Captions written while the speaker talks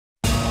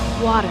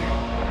Water.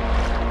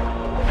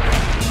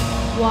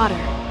 Water.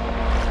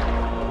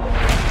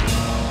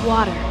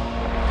 Water.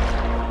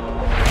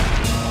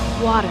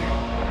 Water.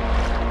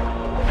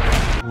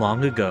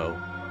 Long ago,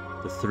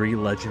 the three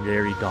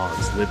legendary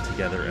dogs lived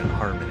together in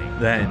harmony.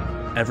 Then,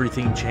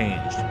 everything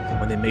changed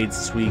when they made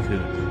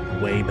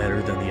Suicune way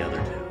better than the other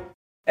two.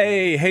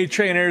 Hey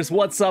trainers,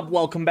 what's up?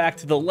 Welcome back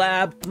to the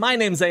lab. My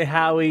name's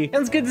ayyHowie, and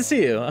it's good to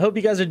see you. I hope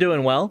you guys are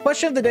doing well.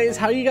 Question of the day is,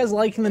 how are you guys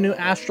liking the new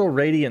Astral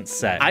Radiance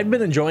set? I've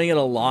been enjoying it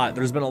a lot.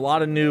 There's been a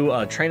lot of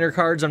new trainer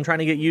cards I'm trying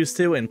to get used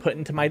to and put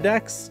into my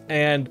decks,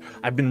 and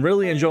I've been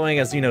really enjoying,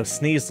 as you know,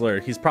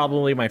 Sneasler. He's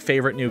probably my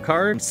favorite new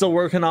card. I'm still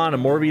working on a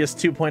Morbius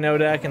 2.0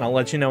 deck, and I'll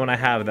let you know when I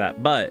have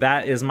that, but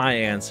that is my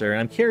answer, and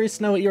I'm curious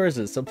to know what yours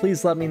is, so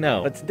please let me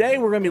know. But today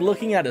we're going to be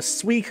looking at a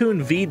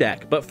Suicune V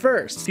deck, but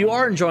first, if you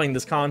are enjoying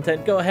this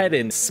content, go ahead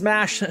and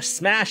smash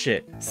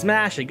it.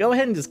 Go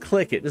ahead and just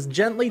click it. Just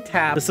gently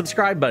tap the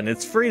subscribe button.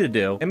 It's free to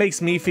do. It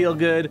makes me feel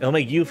good. It'll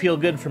make you feel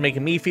good for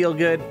making me feel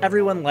good.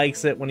 Everyone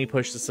likes it when you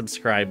push the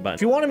subscribe button.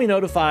 If you want to be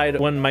notified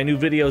when my new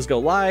videos go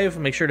live,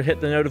 make sure to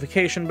hit the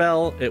notification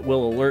bell. It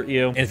will alert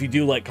you. And if you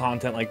do like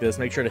content like this,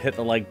 make sure to hit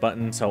the like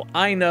button so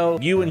I know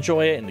you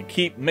enjoy it and to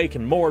keep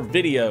making more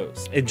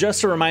videos. And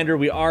just a reminder,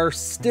 we are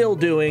still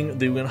doing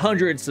the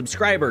 100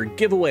 subscriber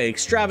giveaway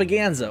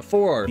extravaganza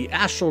for the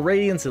Astral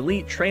Radiance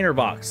Elite Trainer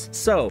Box.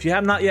 So if you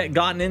have not yet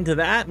gotten into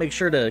that, make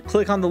sure to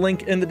click on the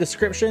link in the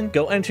description,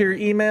 go enter your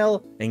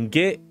email, and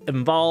get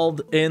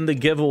involved in the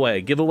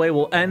giveaway. Giveaway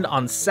will end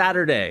on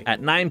Saturday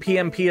at 9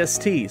 p.m.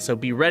 PST, so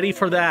be ready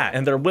for that.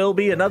 And there will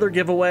be another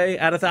giveaway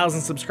at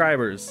 1,000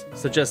 subscribers,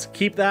 so just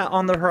keep that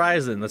on the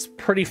horizon. That's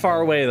pretty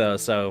far away though,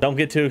 so don't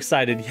get too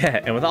excited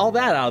yet. And with all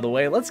that out of the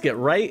way, let's get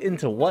right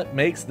into what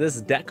makes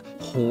this deck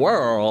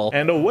whirl.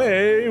 And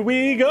away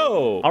we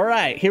go. All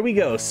right, here we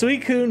go.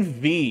 Suicune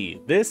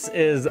V. This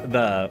is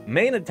the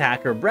main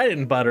attacker, bread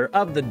and butter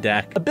of the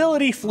deck.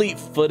 Ability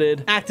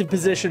fleet-footed, active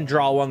position,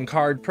 draw one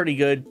card, pretty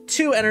good.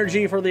 2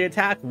 energy for the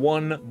attack,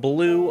 1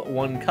 blue,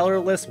 1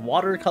 colorless,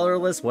 water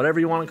colorless, whatever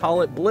you want to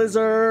call it.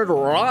 Blizzard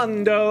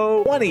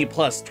Rondo. 20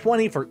 plus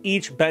 20 for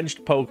each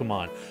benched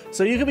Pokemon.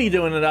 So you could be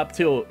doing it up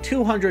to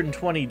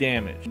 220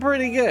 damage.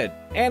 Pretty good.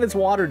 And it's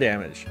water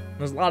damage.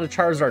 There's a lot of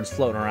Charizards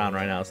floating around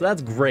right now, so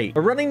that's great.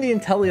 We're running the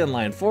Inteleon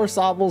line, 4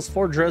 Sobbles,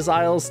 4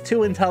 Drizziles, 2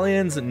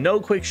 Inteleons, no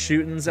quick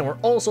shootings, and we're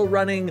also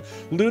running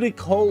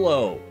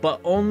Ludicolo,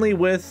 but only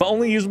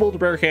usable to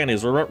rare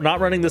candies. We're not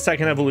running the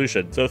second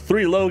evolution. So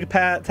 3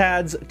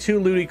 Lotads, 2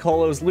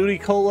 Ludicolos.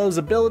 Ludicolo's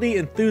ability,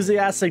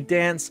 Enthusiastic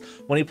Dance.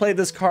 When you play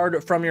this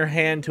card from your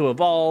hand to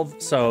evolve,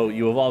 so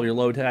you evolve your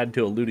Lotad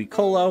to a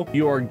Ludicolo,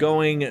 you are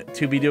going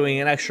to be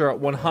doing an extra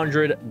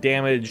 100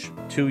 damage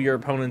to your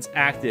opponent's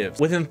actives.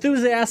 With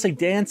Enthusiastic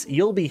Dance,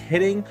 you'll be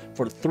hitting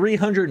for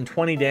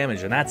 320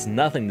 damage, and that's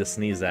nothing to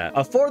sneeze at.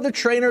 For the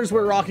trainers,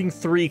 we're rocking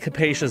 3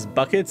 Capacious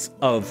Buckets,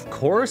 of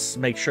course.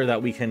 Make sure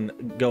that we can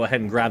go ahead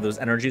and grab those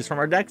energies from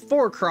our deck.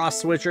 4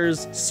 Cross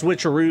Switchers,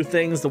 switcheroo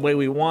things the way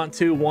we want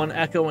to. 1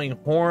 Echoing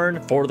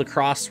Horn for the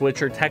Cross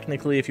Switcher.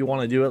 Technically, if you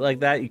want to do it like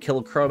that, you kill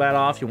a Crobat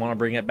off, you want to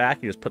bring it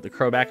back, you just put the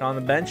Crobat on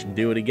the bench and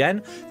do it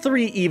again.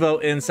 3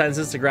 Evo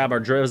Incenses to grab our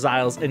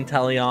Drizziles,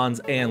 Inteleons,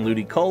 and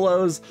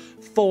Ludicolos.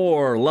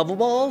 4 Level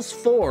Balls,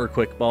 4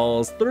 Quick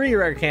Balls, 3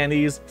 Rare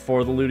Candies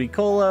for the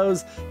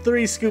Ludicolos,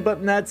 3 Scoop Up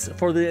Nets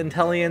for the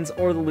Inteleons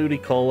or the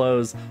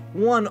Ludicolos,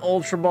 1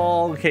 Ultra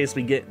Ball in case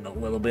we get in a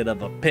little bit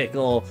of a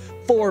pickle,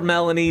 4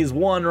 Melanies,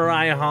 1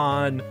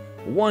 Raihan,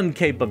 1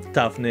 Cape of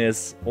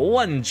Toughness,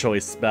 1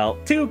 Choice Spell,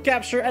 2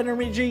 Capture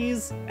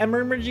Energies,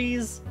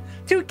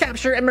 2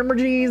 Capture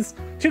Energies,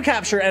 2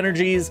 Capture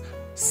Energies,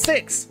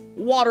 6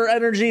 Water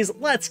Energies.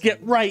 Let's get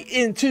right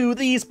into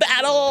these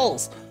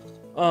battles!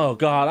 Oh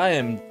god, I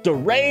am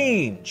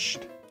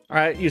deranged. All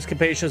right, use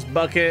Capacious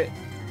Bucket.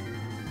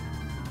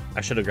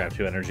 I should have grabbed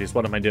 2 energies.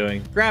 What am I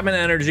doing? Grab an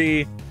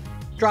energy,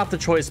 drop the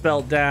Choice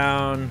Belt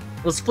down.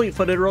 Let's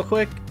fleet-footed real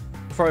quick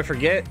before I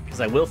forget,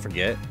 because I will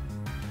forget.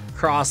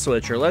 Cross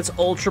Switcher. Let's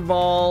Ultra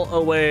Ball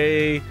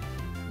away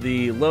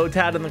the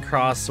Lotad and the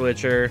Cross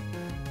Switcher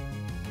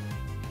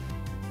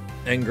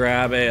and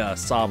grab a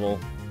Sobble.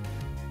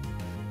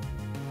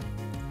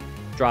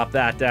 Drop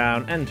that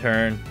down and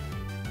turn.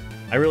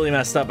 I really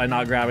messed up by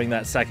not grabbing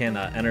that second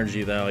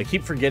energy, though. I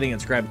keep forgetting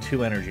it's grab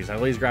 2 energies. I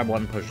always grab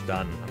 1 push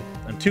done.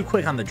 I'm too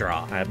quick on the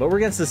draw. All right, but we're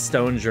against the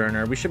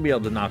Stonejourner. We should be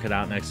able to knock it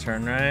out next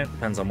turn, right?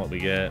 Depends on what we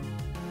get.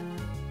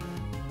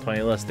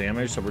 20 less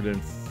damage, so we're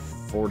doing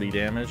 40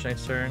 damage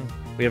next turn.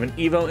 We have an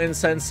Evo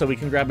Incense, so we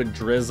can grab a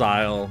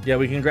Drizzile. Yeah,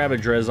 we can grab a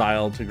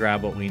Drizzile to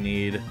grab what we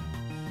need,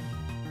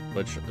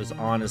 which is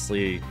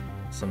honestly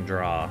some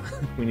draw.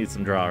 We need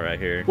some draw right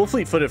here. We'll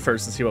fleet-foot it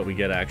first and see what we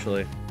get,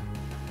 actually.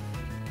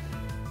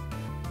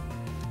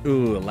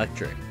 Ooh,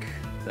 electric.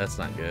 That's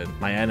not good.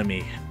 My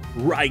enemy,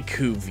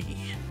 Raikou V.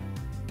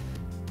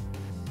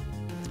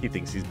 He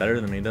thinks he's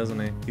better than me, doesn't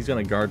he? He's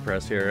gonna guard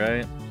press here,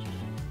 right?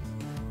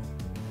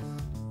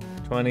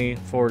 20,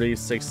 40,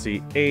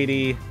 60,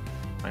 80.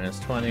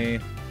 Minus 20.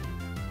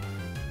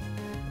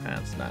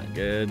 That's not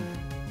good.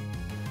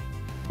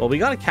 Well, we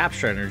got a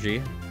capture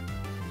energy.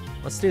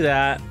 Let's do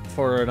that.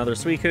 for another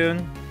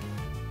Suicune.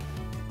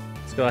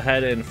 Let's go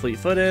ahead and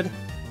fleet-footed.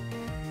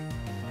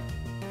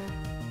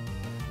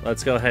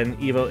 Let's go ahead and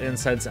Evo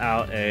Incense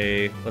out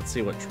a... Let's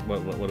see what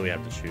do we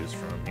have to choose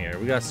from here.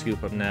 We got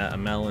Scoop Up Net, a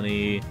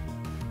Melanie,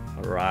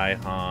 a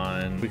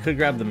Raikou. We could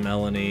grab the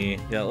Melanie.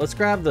 Yeah, let's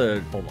grab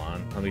the... Hold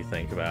on, let me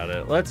think about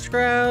it. Let's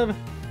grab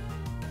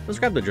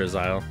the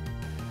Drizzile.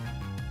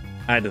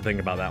 I had to think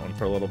about that one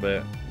for a little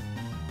bit.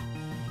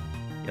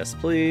 Yes,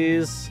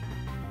 please.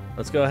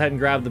 Let's go ahead and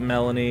grab the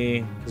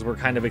Melanie, because we're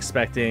kind of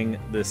expecting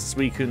this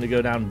Suicune to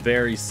go down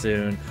very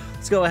soon.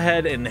 Let's go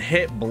ahead and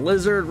hit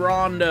Blizzard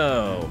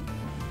Rondo.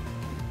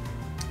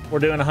 We're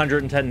doing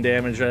 110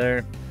 damage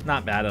there.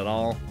 Not bad at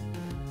all.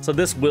 So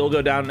this will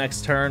go down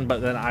next turn,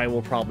 but then I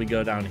will probably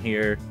go down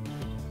here.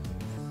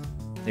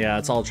 Yeah,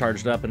 it's all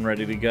charged up and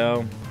ready to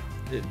go.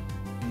 It'd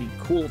be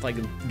cool if I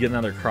could get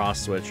another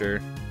cross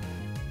switcher.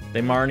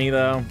 They Marnie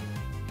though.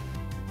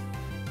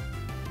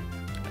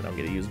 I don't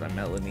get to use my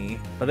Melanie,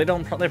 but they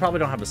probably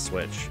don't have a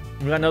switch.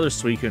 We got another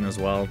Suicune as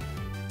well,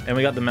 and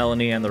we got the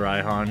Melanie and the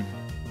Raikou.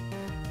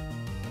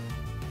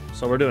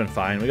 So we're doing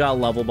fine. We got a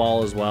level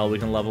ball as well. We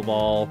can level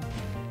ball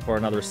for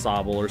another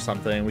Sobble or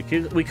something. We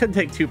could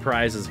take 2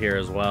 prizes here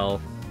as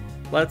well.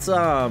 Let's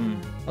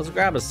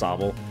grab a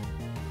Sobble.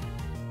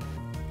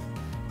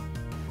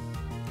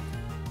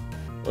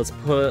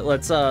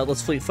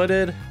 Let's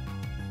fleet-footed.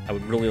 I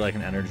would really like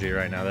an energy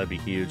right now. That'd be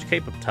huge.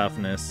 Cape of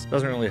Toughness.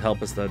 Doesn't really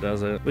help us though,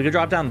 does it? We could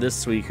drop down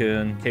this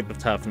Suicune. Cape of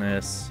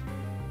Toughness.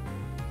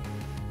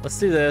 Let's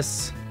do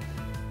this.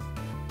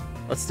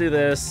 Let's do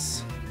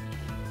this.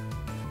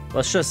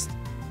 Let's just...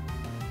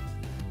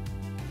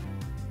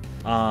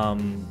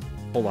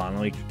 hold on.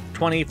 Like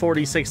 20,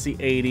 40, 60,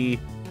 80...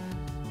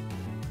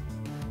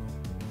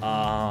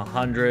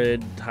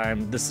 100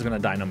 times. This is gonna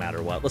die no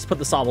matter what. Let's put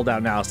the Sobble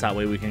down now, so that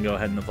way we can go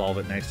ahead and evolve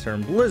it next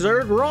turn.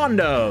 Blizzard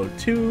Rondo,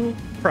 2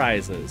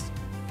 prizes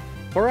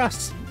for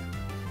us.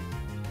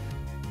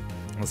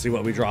 Let's see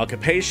what we draw.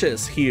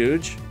 Capacious,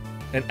 huge,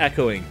 and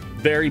Echoing,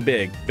 very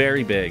big,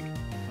 very big.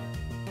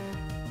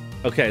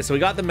 Okay, so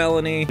we got the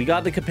Melanie, we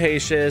got the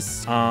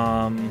Capacious.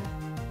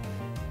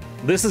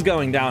 This is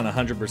going down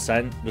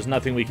 100%. There's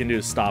nothing we can do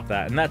to stop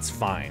that, and that's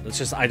fine. It's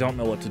just I don't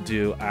know what to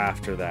do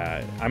after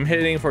that. I'm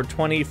hitting for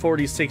 20,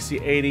 40, 60,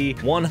 80,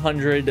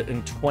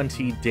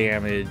 120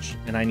 damage,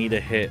 and I need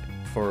to hit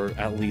for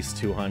at least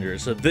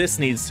 200. So this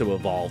needs to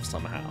evolve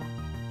somehow.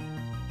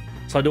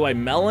 So do I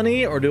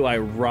Melanie or do I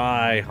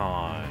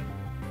Raikou?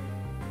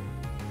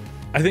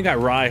 I think I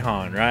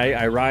Raikou, right?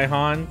 I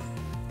Raikou.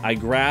 I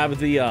grab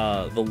the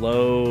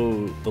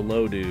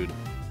low dude.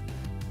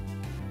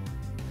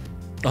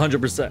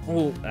 100%.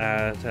 Oh,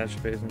 attach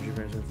phase and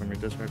from your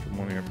discard from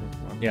one of your...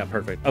 Yeah,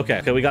 perfect.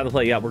 Okay, we got the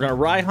play. Yeah, we're gonna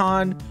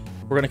Raikou.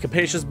 We're gonna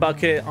Capacious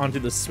Bucket onto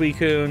the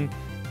Suicune.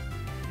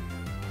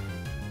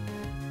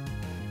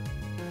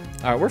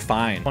 All right, we're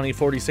fine. 20,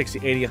 40,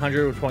 60, 80,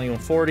 100, 21,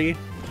 40.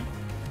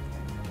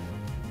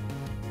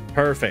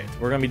 Perfect.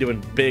 We're gonna be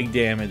doing big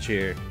damage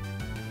here.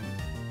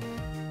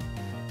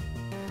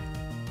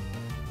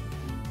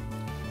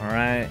 All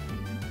right,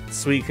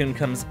 Suicune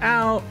comes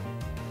out.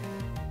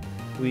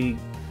 We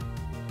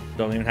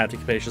don't even have to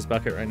Capacious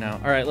Bucket right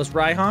now. All right, let's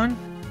Raikou.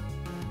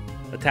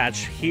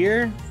 Attach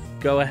here.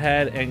 Go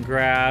ahead and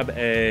grab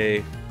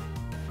a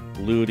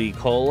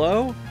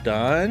Ludicolo.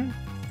 Done.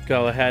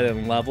 Go ahead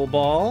and level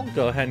ball.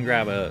 Go ahead and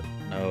grab a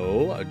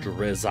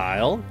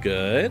Drizzile.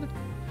 Good.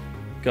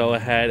 Go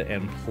ahead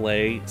and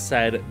play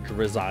said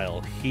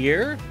Drizzile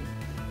here.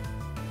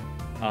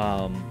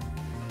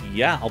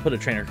 Yeah, I'll put a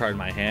trainer card in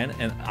my hand,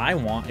 and I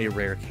want a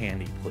rare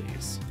candy,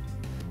 please.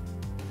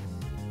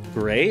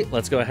 Great.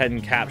 Let's go ahead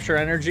and capture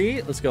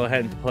energy. Let's go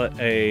ahead and put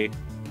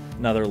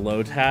another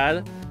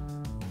Lotad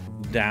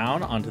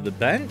down onto the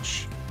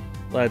bench.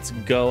 Let's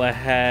go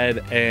ahead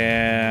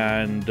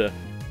and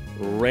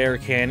rare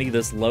candy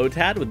this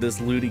Lotad with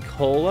this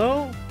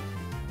Ludicolo.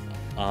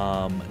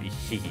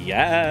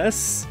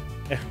 Yes.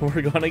 And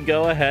we're gonna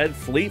go ahead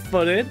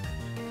fleet-footed.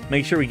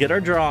 Make sure we get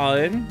our draw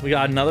in. We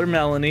got another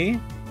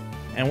Melanie.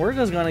 And we're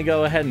just gonna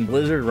go ahead and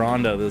Blizzard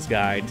Rondo this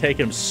guy. Take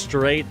him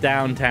straight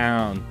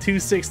downtown.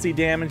 260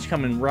 damage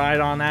coming right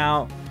on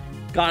out.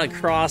 Got a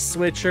cross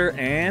switcher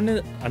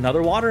and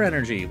another water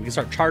energy. We can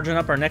start charging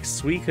up our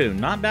next Suicune.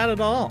 Not bad at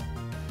all.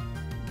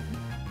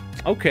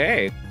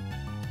 Okay.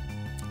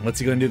 What's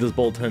he gonna do this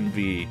Bolton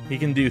V? He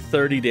can do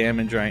 30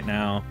 damage right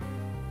now.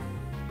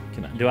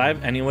 Do I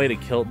have any way to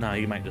kill? No,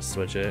 he might just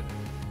switch it.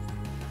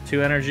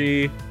 2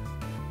 energy.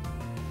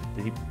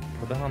 Did he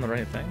put that on the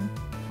right thing?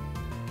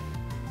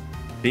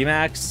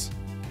 VMax.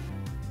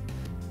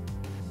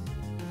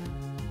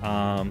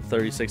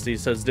 30, 60,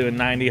 so it's doing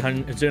 90,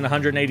 it's doing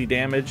 180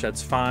 damage.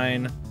 That's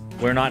fine.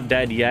 We're not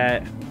dead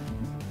yet.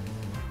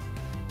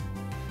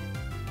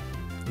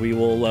 We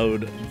will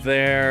load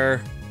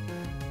there.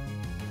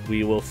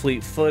 We will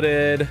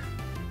fleet-footed.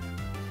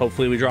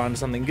 Hopefully we draw into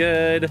something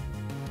good.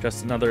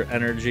 Just another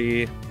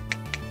energy.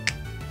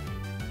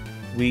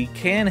 We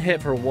can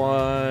hit for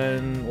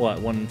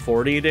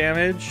 140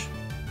 damage.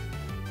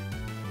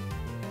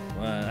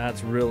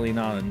 that's really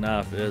not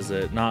enough, is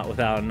it? Not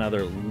without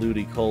another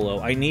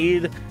Ludicolo. I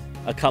need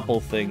a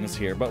couple things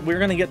here, but we're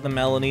gonna get the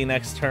Melanie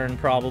next turn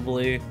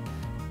probably.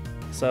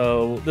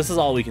 So this is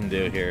all we can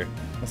do here.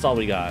 That's all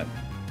we got.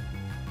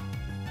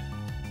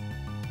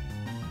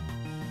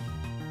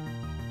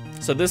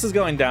 So this is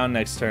going down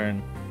next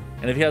turn,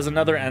 and if he has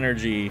another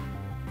energy,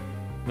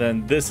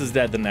 then this is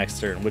dead the next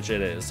turn, which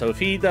it is. So if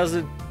he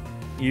doesn't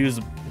use,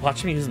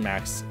 watch me use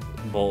Max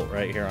Bolt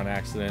right here on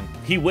accident.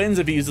 He wins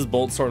if he uses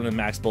Bolt Storm and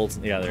Max Bolts.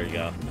 Yeah, there you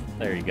go.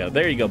 There you go.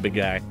 There you go, big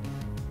guy. All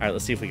right,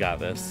 let's see if we got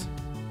this.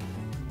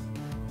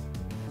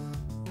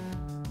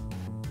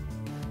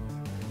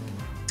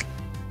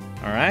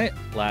 All right,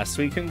 last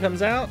Suicune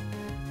comes out.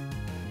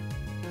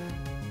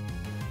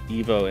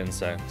 Evo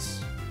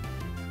Incense.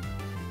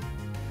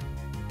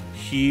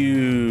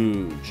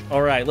 Huge.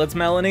 All right, let's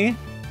Melanie.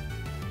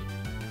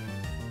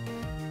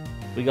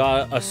 We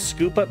got a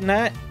Scoop Up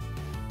Net.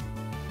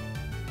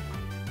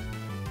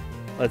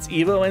 Let's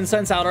Evo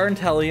Incense out our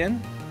Inteleon.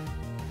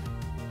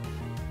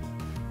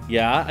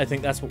 Yeah, I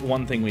think that's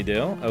one thing we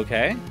do.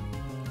 Okay.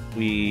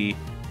 We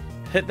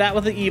hit that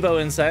with the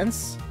Evo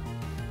Incense.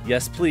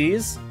 Yes,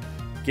 please.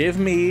 Give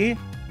me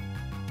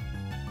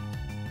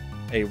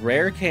a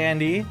rare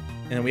candy,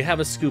 and then we have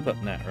a Scoop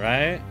Up Net,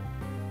 right?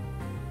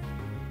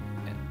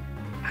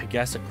 I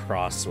guess a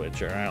Cross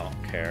Switcher. I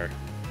don't care.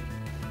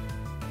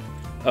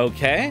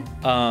 Okay.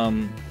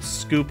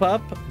 Scoop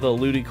up the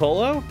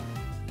Ludicolo.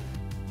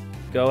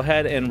 Go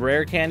ahead and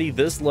rare candy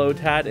this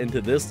Lotad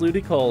into this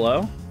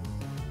Ludicolo.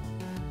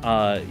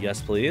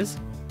 Yes, please.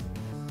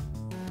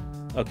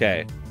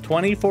 Okay.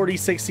 20, 40,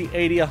 60,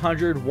 80,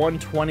 100,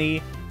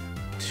 120,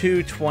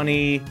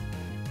 220.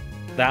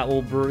 That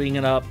will bring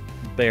it up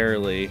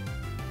barely.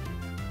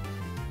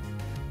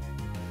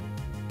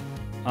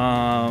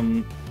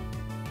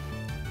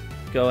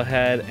 Go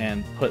ahead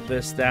and put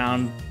this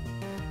down.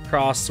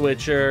 Cross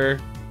Switcher.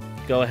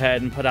 Go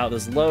ahead and put out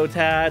this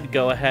Lotad.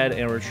 Go ahead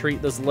and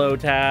retreat this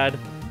Lotad.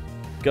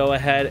 Go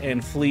ahead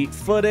and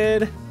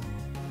Fleet-Footed.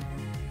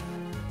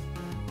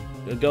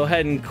 Go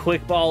ahead and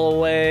Quick Ball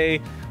away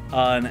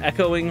an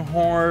Echoing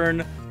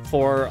Horn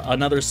for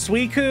another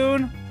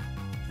Suicune.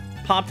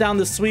 Pop down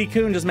the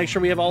Suicune. Just make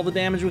sure we have all the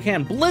damage we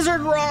can.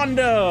 Blizzard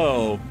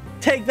Rondo!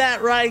 Take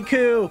that,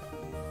 Raikou!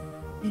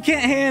 You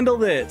can't handle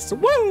this.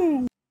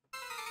 Woo!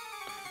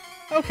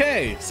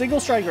 Okay, Single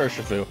Strike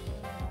Urshifu.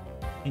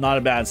 Not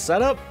a bad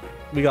setup.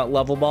 We got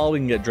Level Ball. We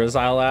can get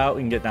Drizzile out.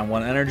 We can get down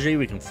one energy.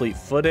 We can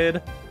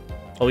Fleet-Footed.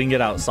 Oh, we can get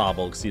out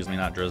Sobble. Excuse me,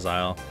 not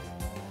Drizzile.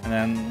 And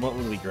then what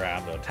would we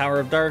grab though? Tower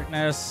of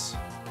Darkness.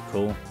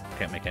 Cool.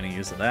 Can't make any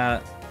use of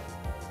that.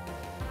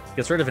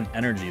 Gets rid of an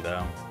energy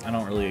though. I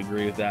don't really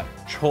agree with that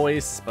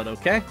choice, but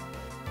okay.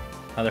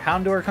 Another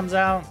Houndour comes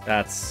out.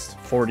 That's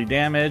 40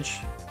 damage.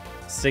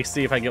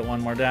 60 if I get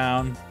one more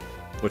down,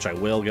 which I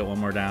will get one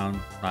more down.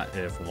 Not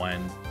if,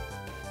 when.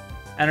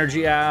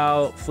 Energy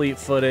out.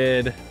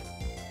 Fleet-Footed.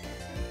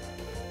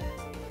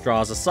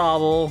 Draws a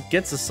Sobble.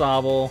 Gets a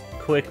Sobble.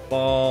 Quick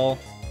Ball.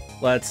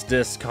 Let's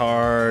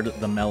discard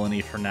the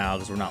Melanie for now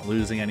because we're not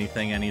losing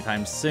anything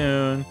anytime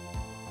soon.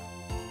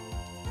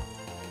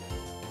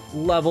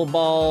 Level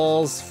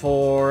Balls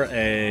for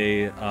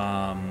a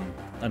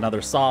another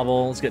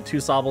Sobble. Let's get two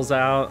Sobbles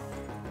out.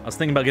 I was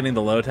thinking about getting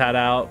the Lotad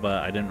out,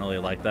 but I didn't really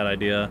like that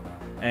idea.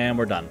 And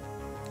we're done.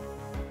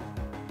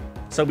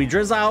 So we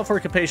Drizzile for a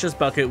Capacious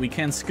Bucket. We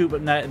can Scoop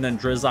Up Net and then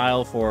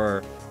Drizzile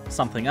for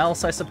something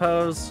else, I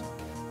suppose.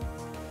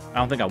 I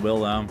don't think I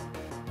will, though.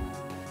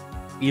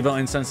 Evo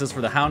Incenses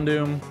for the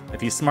Houndoom. If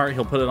he's smart,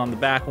 he'll put it on the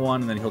back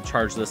one, and then he'll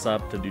charge this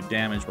up to do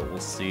damage, but we'll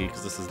see,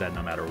 because this is dead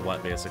no matter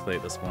what, basically,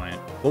 at this point.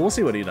 But we'll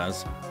see what he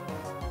does.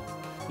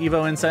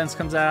 Evo Incense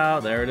comes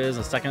out. There it is.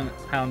 A second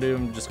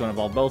Houndoom. Just going to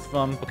evolve both of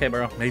them. Okay,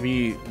 bro.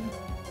 Maybe...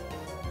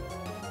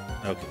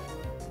 Okay.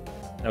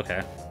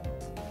 Okay.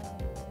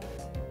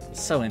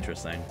 So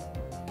interesting.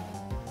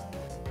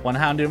 One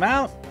Houndoom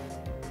out.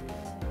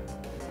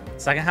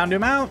 Second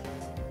Houndoom out.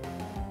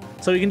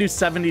 So he can do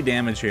 70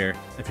 damage here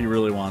if he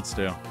really wants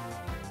to.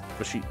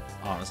 Which he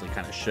honestly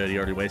kind of should. He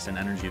already wasted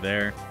energy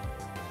there.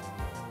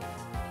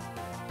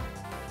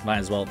 Might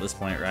as well at this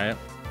point, right?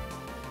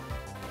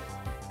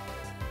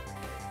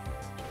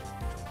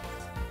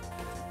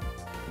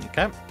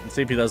 Okay, let's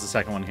see if he does the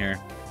second one here.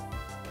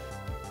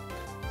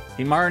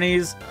 He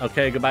Marnies.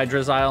 Okay, goodbye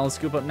Drizzile and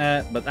Scoop Up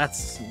Net, but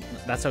that's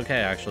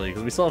okay actually,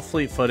 because we still have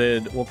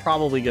Fleet-Footed. We'll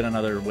probably get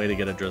another way to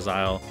get a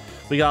Drizzile.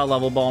 We got a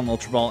Level Ball, an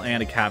Ultra Ball,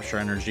 and a Capture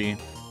Energy.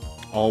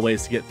 All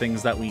ways to get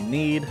things that we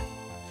need.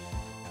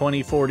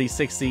 20, 40,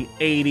 60,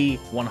 80,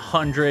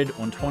 100,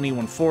 120,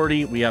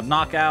 140. We have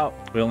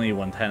Knockout. We only need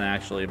 110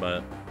 actually,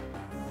 but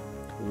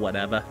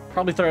whatever.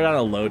 Probably throw out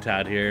a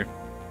Lotad here.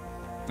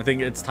 I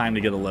think it's time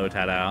to get a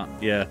Lotad out.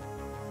 Yeah.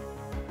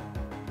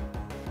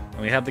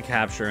 And we have the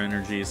Capture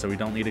Energy, so we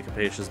don't need a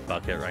Capacious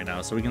Bucket right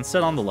now. So we can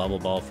sit on the Level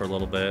Ball for a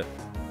little bit.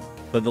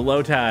 But the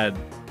Lotad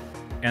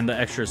and the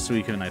extra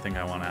Suicune I think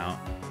I want out.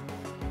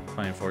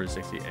 20, 40,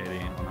 60, 80,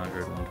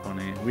 100,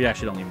 120. We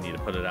actually don't even need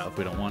to put it out if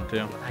we don't want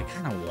to. I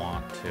kind of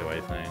want to,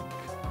 I think.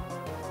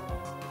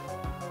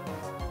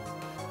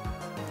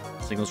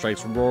 Single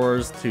strikes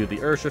roars to the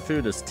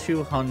Urshifu does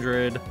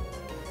 200. All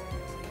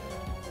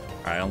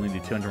right, I only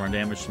need 200 more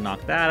damage to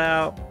knock that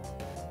out.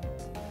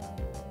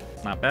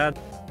 Not bad.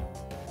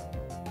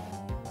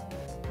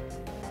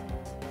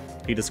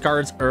 He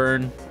discards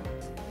Urn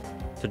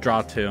to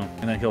draw 2,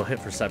 and then he'll hit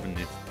for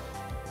 70.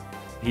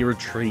 He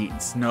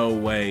retreats. No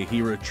way.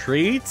 He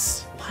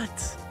retreats?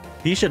 What?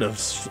 He should have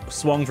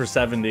swung for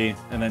 70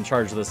 and then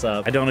charged this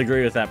up. I don't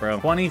agree with that,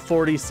 bro. 20,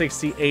 40,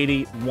 60,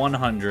 80,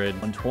 100,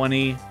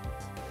 120,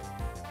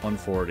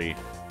 140.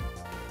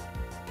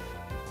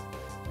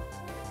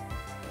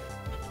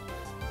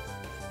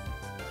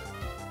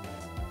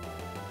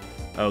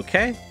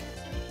 Okay.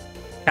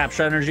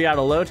 Capture energy out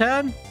of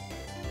Lotad.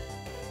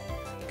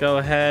 Go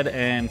ahead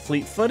and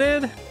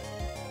fleet-footed.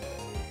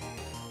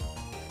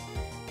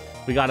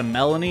 We got a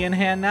Melanie in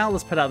hand now.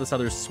 Let's put out this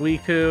other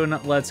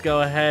Suicune. Let's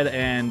go ahead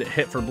and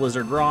hit for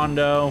Blizzard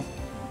Rondo.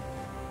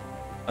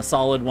 A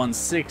solid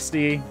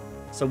 160.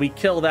 So we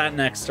kill that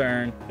next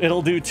turn.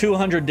 It'll do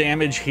 200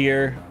 damage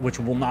here, which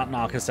will not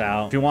knock us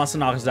out. If he wants to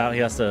knock us out,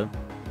 he has to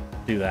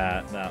do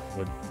that. That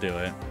would do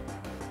it.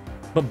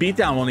 But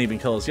Beatdown won't even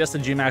kill us. He has to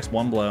VMax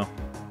 1 blow.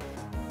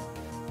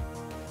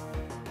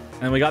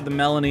 And we got the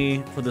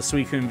Melanie for the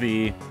Suicune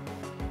V.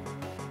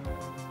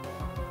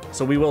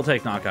 So we will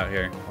take knockout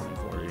here. 20,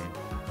 40.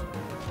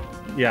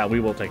 Yeah, we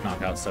will take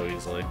knockout so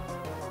easily.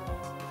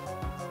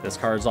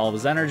 Discards all of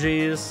his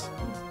energies.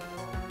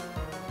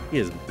 He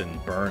has been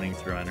burning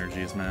through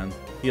energies, man.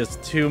 He has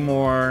 2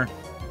 more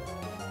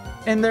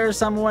in there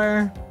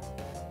somewhere.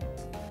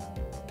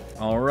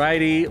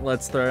 Alrighty,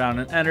 let's throw down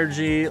an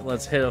energy.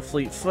 Let's hit a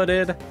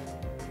fleet-footed.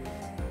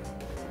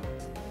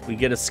 We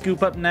get a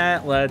scoop up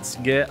net. Let's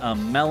get a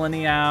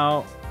Melanie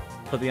out.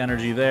 Put the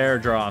energy there.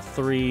 Draw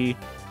 3.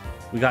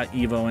 We got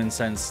Evo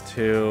Incense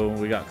 2.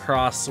 We got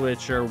Cross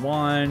Switcher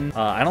 1.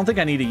 I don't think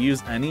I need to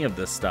use any of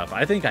this stuff.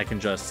 I think I can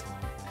just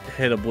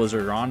hit a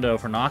Blizzard Rondo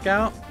for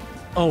knockout.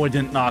 Oh, it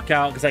didn't knock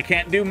out because I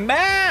can't do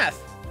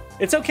math.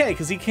 It's okay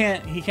because he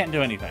can't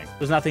do anything.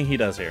 There's nothing he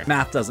does here.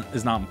 Math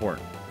is not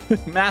important.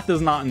 Math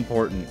is not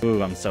important.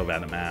 Ooh, I'm so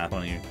bad at math.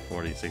 20,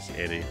 40, 60,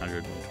 80,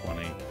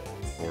 120,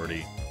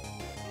 40.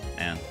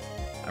 Man,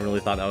 I really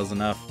thought that was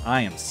enough.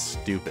 I am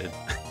stupid.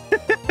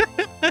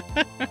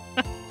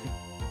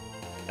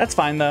 That's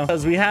fine though,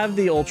 because we have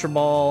the Ultra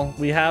Ball,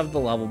 we have the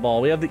Level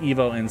Ball, we have the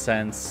Evo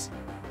Incense.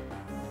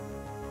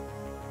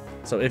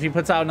 So if he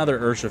puts out another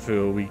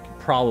Urshifu, we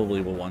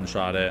probably will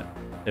one-shot it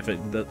if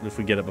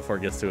we get it before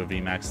it gets to a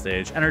VMax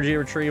stage. Energy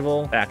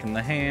retrieval, back in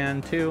the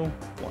hand, 2,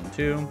 1,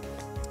 2.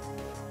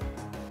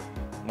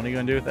 What are you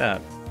gonna do with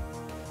that?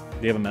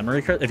 Do you have a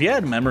memory crystal? If you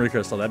had a memory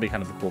crystal, that'd be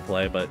kind of a cool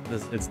play, but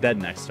it's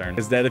dead next turn.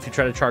 It's dead if you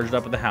try to charge it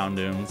up with the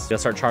Houndooms. You gotta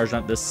start charging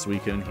up this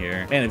Suicune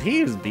here. And if he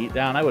used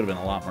Beatdown, I would have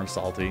been a lot more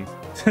salty.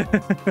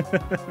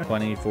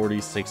 20,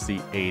 40,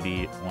 60,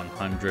 80,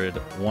 100,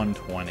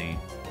 120.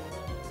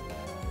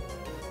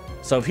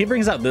 So if he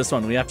brings out this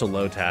one, we have to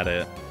Lotad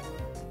it.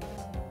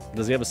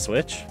 Does he have a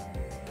switch?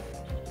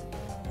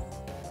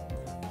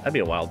 That'd be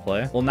a wild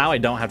play. Well, now I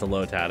don't have to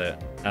Lotad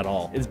it at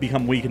all. It's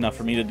become weak enough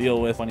for me to deal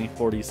with. 20,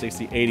 40,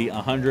 60, 80,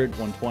 100,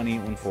 120,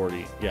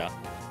 140. Yeah.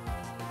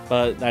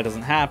 But that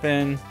doesn't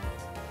happen.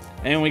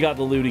 And we got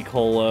the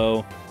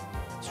Ludicolo.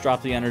 Let's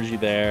drop the energy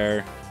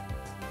there.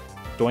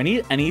 Do I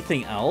need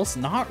anything else?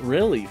 Not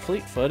really.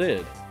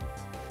 Fleet-footed.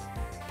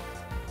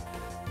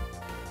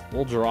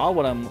 We'll draw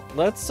what I'm...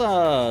 Let's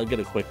get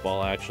a quick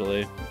ball,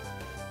 actually.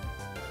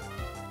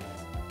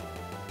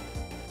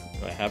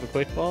 Do I have a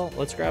quick ball?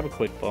 Let's grab a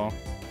quick ball.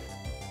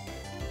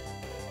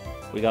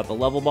 We got the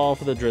Level Ball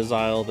for the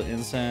Drizzile, the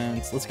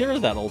Incense. Let's get rid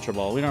of that Ultra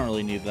Ball. We don't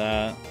really need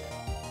that.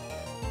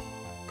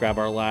 Grab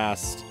our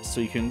last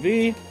Suicune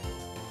V.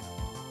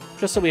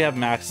 Just so we have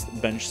max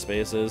bench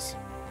spaces.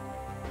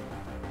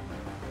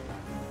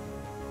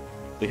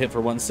 We hit for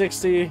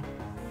 160.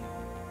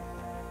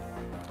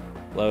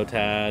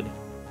 Lotad.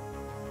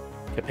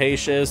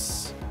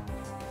 Capacious.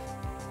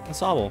 And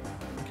Sobble.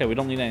 Okay, we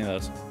don't need any of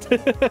those.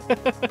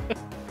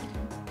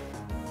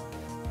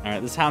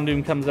 Alright, this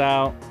Houndoom comes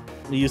out.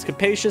 We use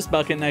Capacious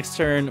Bucket next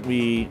turn.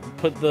 We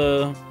put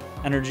the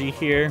energy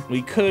here.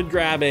 We could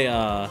grab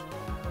a...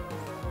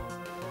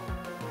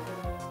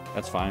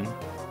 That's fine.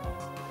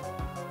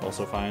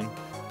 Also fine.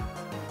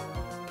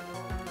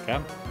 Okay.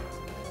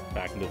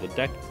 Back into the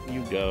deck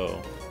you go.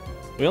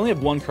 We only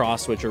have 1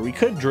 Cross Switcher. We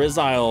could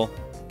Drizzile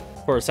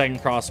for a second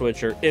Cross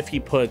Switcher if he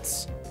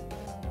puts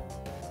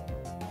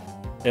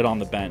it on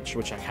the bench,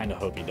 which I kind of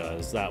hope he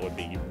does. That would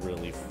be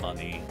really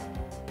funny.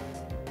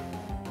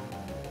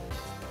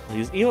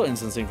 He's Evo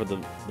Instancing for the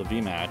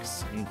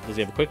VMax. Does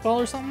he have a quick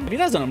ball or something? If he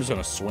doesn't, I'm just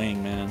going to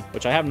swing, man.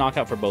 Which I have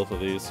knockout for both of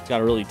these. He's got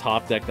to really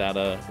top deck that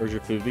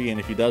Urshifu V, and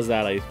if he does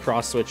that, I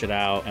cross switch it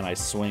out and I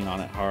swing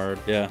on it hard.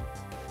 Yeah.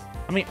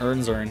 How many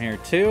urns are in here?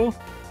 2?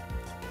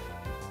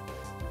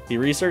 He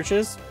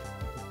researches.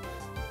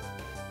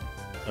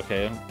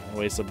 Okay,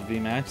 waste up the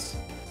VMax.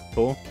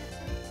 Cool.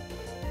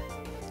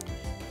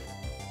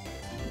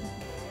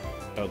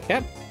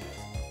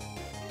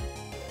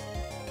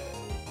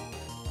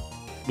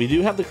 We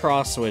do have the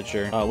cross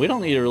switcher. We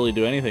don't need to really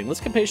do anything. Let's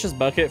Capacious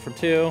Bucket for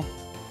 2.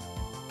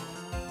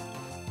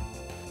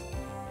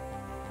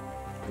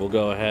 We'll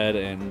go ahead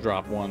and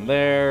drop 1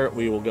 there.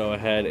 We will go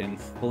ahead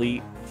and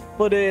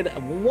Fleet-Footed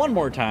 1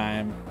 more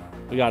time.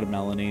 We got a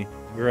Melanie.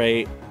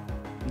 Great.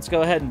 Let's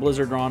go ahead and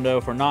Blizzard Rondo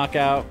for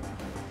knockout.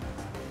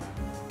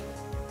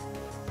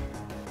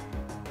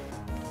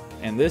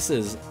 And this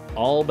is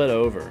all but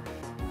over.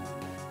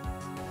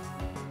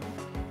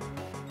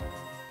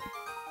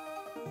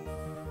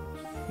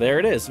 There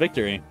it is,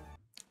 victory.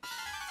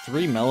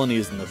 3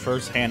 Melanies in the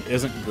first hand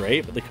isn't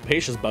great, but the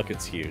Capacious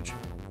Bucket's huge.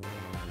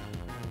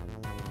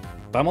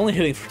 But I'm only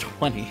hitting for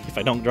 20 if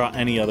I don't draw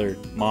any other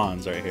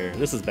Mons right here.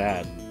 This is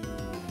bad.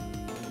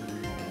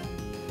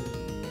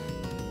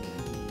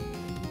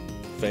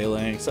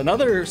 Phalanx.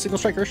 Another Single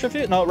Strike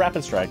Urshifu? No,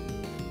 Rapid Strike.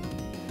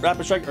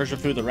 Rapid Strike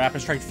Urshifu, the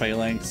Rapid Strike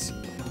Phalanx.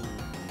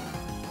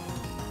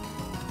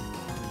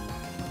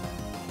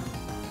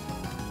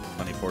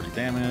 40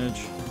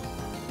 damage.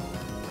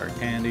 Dark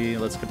Candy.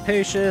 Let's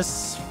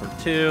Capacious for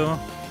 2.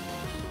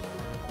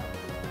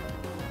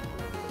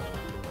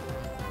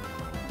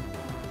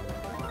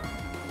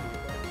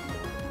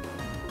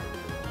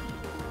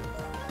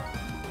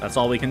 That's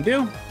all we can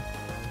do.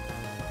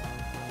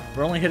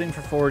 We're only hitting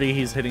for 40.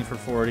 He's hitting for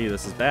 40.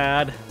 This is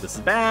bad. This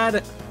is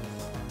bad.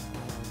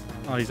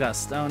 Oh, he's got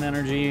Stone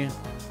Energy.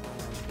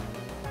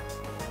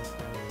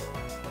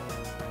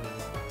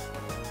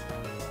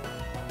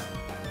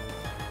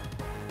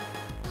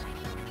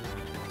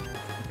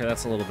 Okay,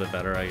 that's a little bit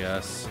better, I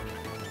guess.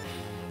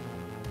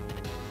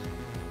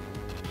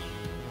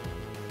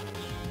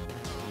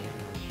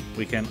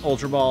 We can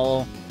Ultra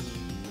Ball.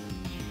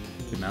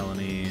 2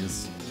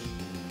 Melanies.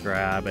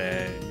 Grab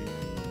a...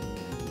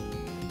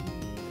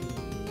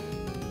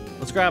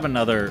 Let's grab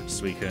another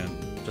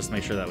Suicune. Just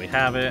make sure that we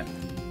have it.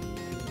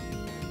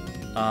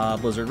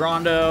 Blizzard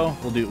Rondo.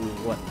 We'll do,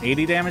 what,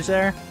 80 damage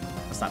there?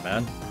 That's not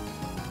bad.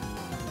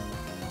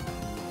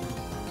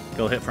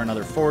 Go hit for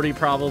another 40,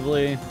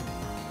 probably.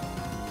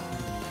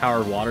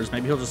 Powered Waters.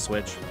 Maybe he'll just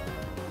switch.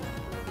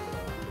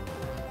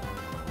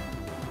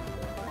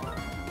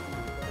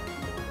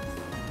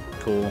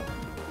 Cool.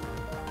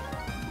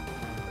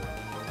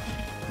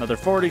 Another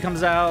 40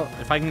 comes out.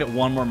 If I can get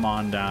 1 more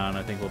Mon down,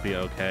 I think we'll be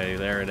okay.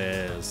 There it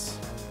is.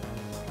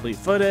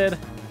 Fleet-Footed.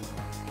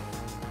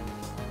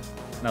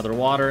 Another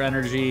Water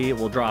Energy.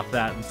 We'll drop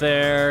that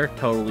there.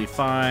 Totally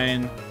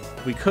fine.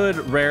 We could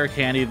Rare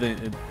Candy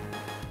the...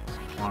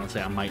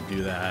 Honestly, I might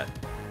do that.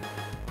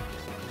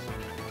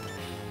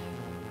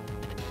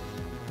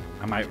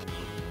 I might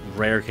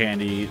Rare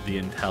Candy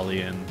the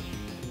Inteleon,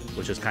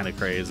 which is kind of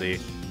crazy.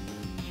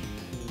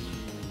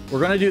 We're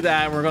going to do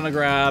that. We're going to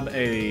grab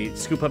a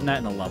Scoop Up Net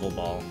and a Level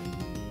Ball.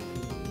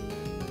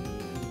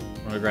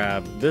 We're going to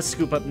grab this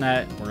Scoop Up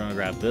Net. We're going to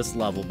grab this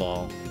Level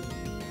Ball.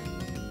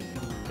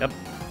 Yep.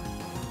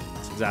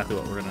 That's exactly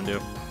what we're going to do.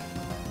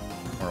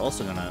 We're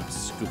also going to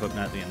Scoop Up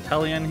Net the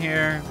Inteleon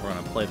here. We're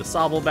going to play the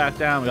Sobble back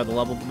down. We got the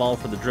Level Ball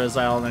for the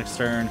Drizzile next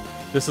turn.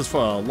 This is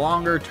for a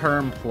longer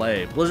term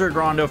play. Blizzard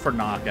Rondo for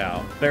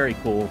knockout. Very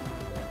cool.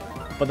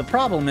 But the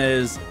problem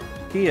is,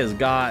 he has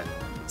got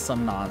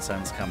some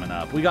nonsense coming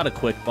up. We got a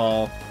Quick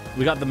Ball.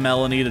 We got the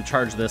Melanie to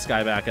charge this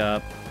guy back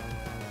up.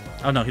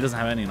 Oh no, he doesn't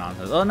have any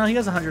nonsense. Oh no, he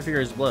has 100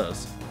 Furious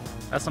Blows.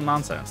 That's some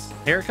nonsense.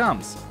 Here it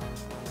comes.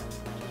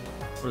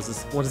 What is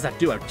this? What does that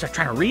do? I'm just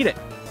trying to read it.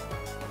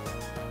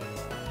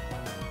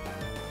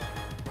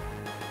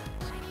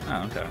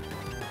 Oh, okay.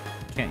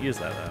 Can't use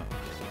that though.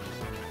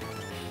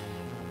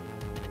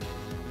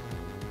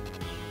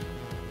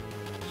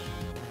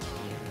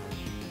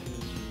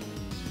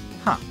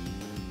 Huh.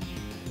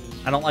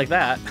 I don't like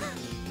that.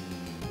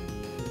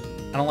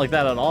 I don't like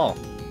that at all.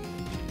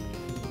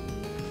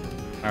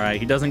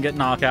 Alright, he doesn't get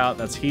knockout.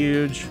 That's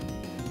huge.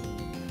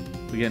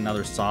 We get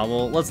another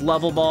Sobble. Let's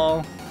Level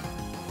Ball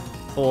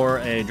for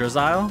a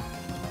Drizzile.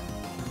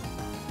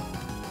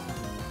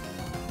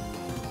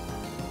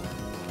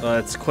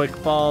 Let's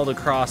Quick Ball the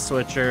Cross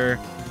Switcher.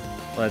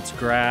 Let's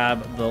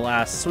grab the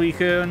last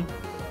Suicune.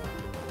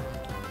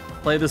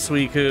 Play the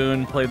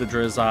Suicune. Play the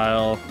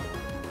Drizzile.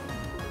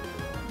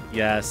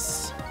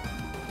 Yes.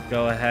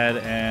 Go ahead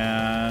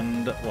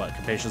and... what?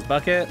 Capacious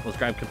Bucket? Let's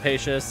grab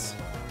Capacious.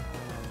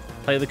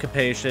 Play the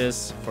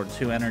Capacious for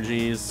 2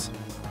 energies.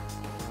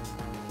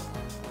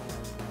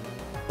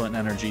 Put an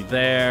energy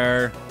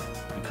there.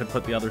 We could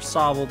put the other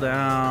Sobble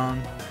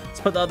down.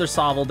 Let's put the other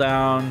Sobble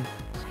down.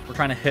 We're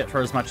trying to hit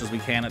for as much as we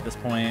can at this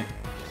point.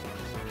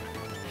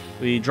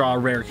 We draw a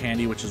Rare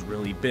Candy, which is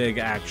really big,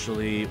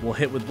 actually. We'll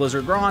hit with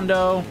Blizzard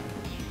Rondo.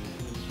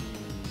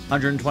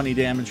 120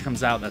 damage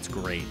comes out. That's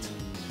great.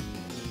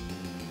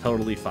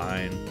 Totally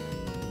fine.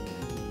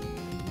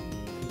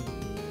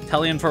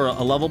 Inteleon for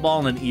a Level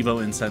Ball and an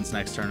Evo Incense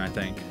next turn, I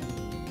think.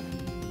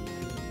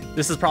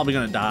 This is probably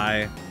going to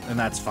die, and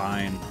that's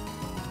fine.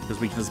 Because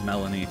we can just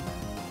Melanie.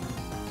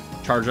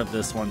 Charge up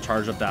this one,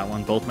 charge up that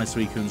one. Both my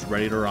Suicunes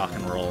ready to rock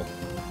and roll.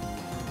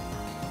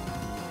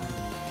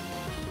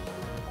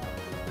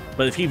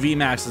 But if he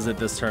VMaxes it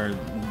this turn,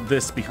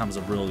 this becomes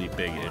a really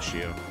big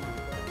issue.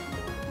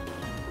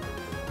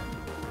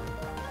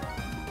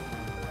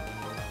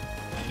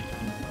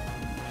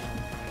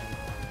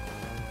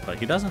 but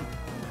he doesn't.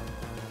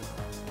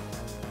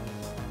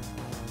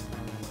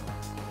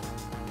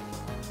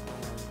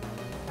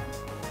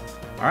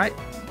 All right,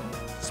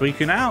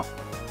 Suicune out.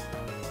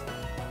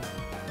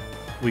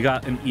 We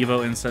got an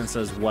Evo instance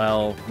as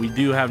well. We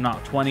do have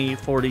not 20,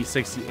 40,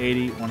 60,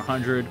 80,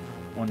 100,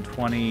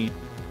 120.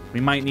 We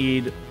might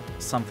need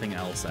something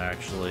else,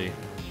 actually.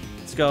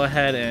 Let's go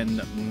ahead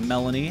and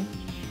Melanie.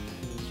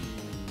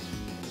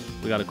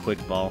 We got a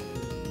quick ball.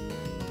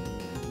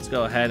 Let's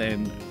go ahead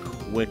and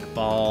quick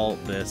ball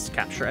this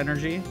capture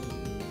energy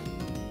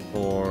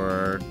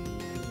for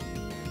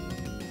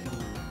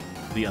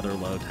the other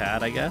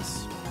Lotad, I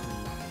guess.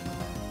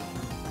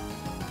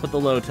 Put the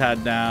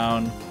Lotad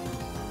down.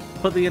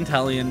 Put the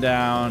Inteleon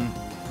down.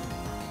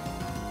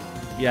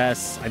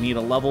 Yes, I need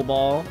a level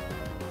ball.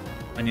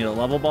 I need a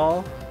level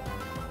ball.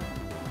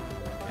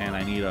 And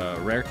I need a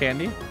rare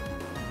candy.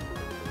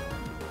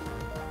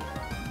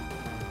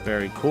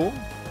 Very cool.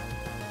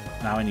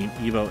 Now I need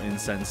Evo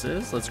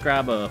incenses. Let's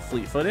grab a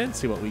fleet-footed,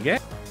 see what we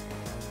get.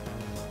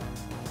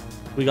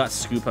 We got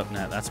Scoop Up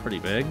Net. That's pretty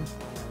big.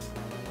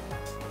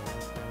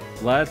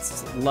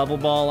 Let's level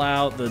ball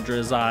out the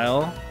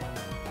Drizzile.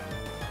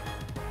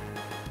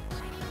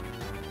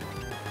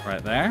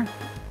 Right there.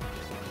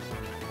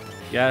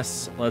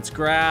 Yes, let's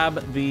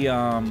grab the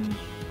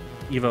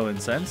Evo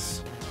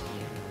incense.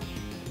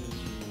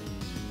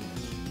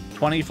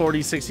 20,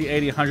 40, 60,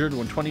 80, 100,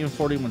 120,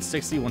 140,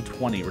 160,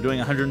 120. We're doing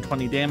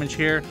 120 damage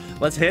here.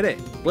 Let's hit it.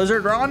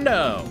 Blizzard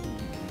Rondo.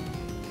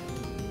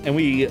 And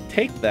we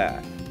take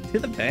that to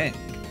the bank.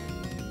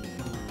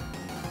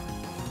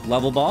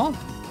 Level ball.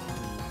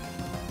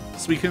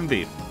 Suicune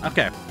V.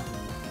 Okay.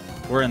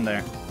 We're in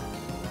there.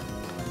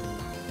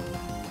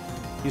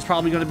 He's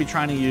probably going to be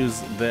trying to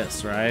use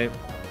this, right?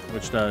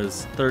 Which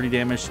does 30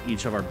 damage to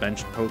each of our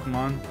benched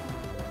Pokemon.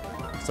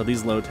 So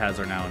these Lotads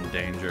are now in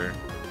danger.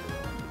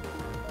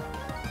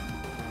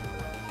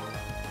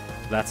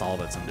 That's all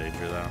that's in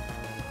danger, though.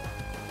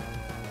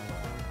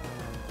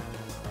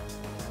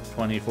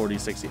 20, 40,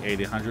 60,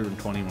 80, 100,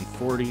 120,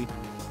 140.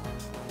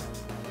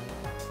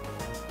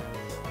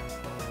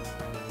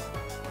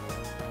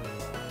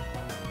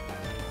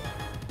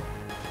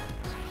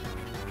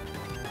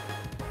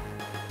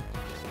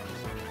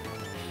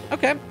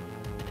 Okay.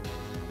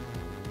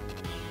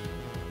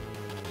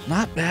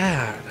 Not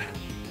bad.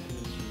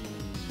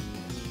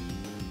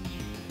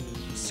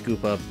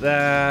 Scoop up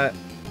that.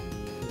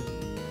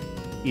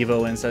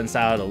 Evo incense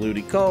out a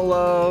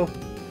Ludicolo.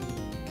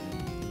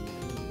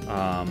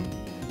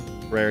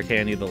 Rare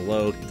candy the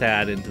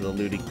Lotad into the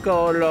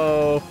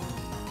Ludicolo.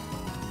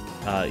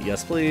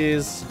 Yes,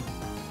 please.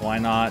 Why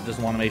not? Just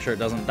want to make sure it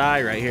doesn't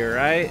die right here,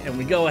 right? And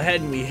we go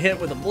ahead and we hit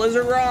with a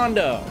Blizzard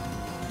Rondo.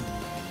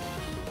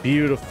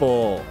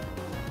 Beautiful.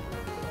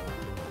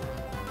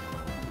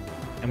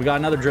 And we got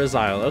another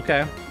Drizzile.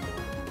 Okay.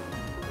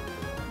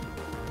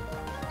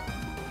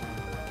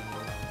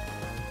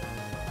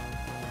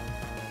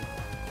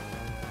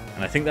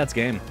 And I think that's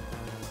game.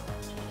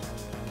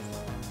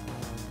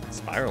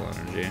 Spiral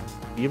Energy.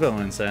 Evo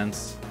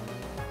Incense.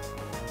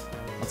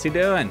 What's he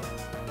doing?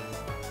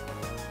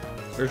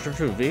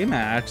 Urshifu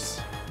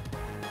VMax.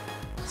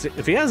 See,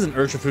 if he has an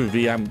Urshifu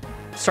V, I'm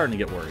starting to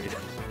get worried.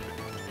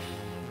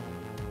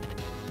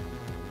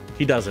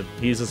 He doesn't.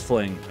 He uses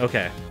Fling.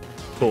 Okay.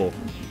 Cool.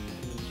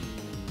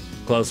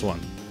 Close one.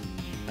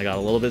 I got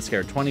a little bit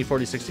scared. 20,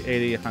 40, 60,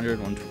 80, 100,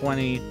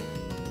 120.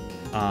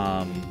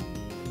 I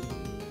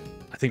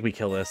think we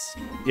kill this.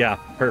 Yeah,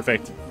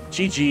 perfect.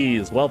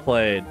 GG's. Well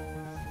played.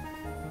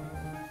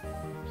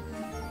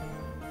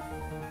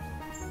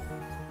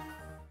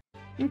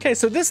 Okay,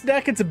 so this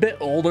deck, it's a bit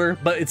older,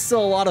 but it's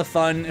still a lot of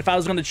fun. If I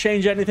was going to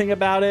change anything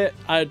about it,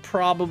 I'd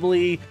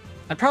probably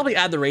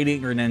add the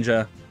Radiant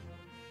Greninja.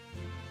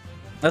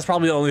 That's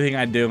probably the only thing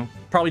I'd do.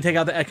 Probably take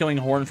out the Echoing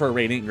Horn for a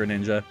Radiant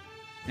Greninja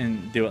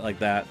and do it like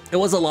that. It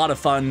was a lot of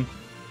fun.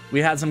 We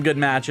had some good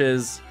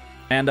matches.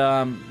 And,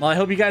 well, I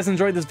hope you guys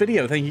enjoyed this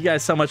video. Thank you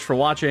guys so much for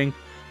watching.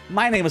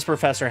 My name is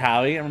Professor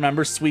Howie, and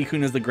remember,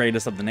 Suicune is the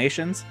greatest of the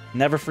nations.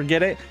 Never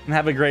forget it, and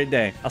have a great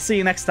day. I'll see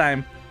you next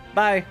time.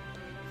 Bye.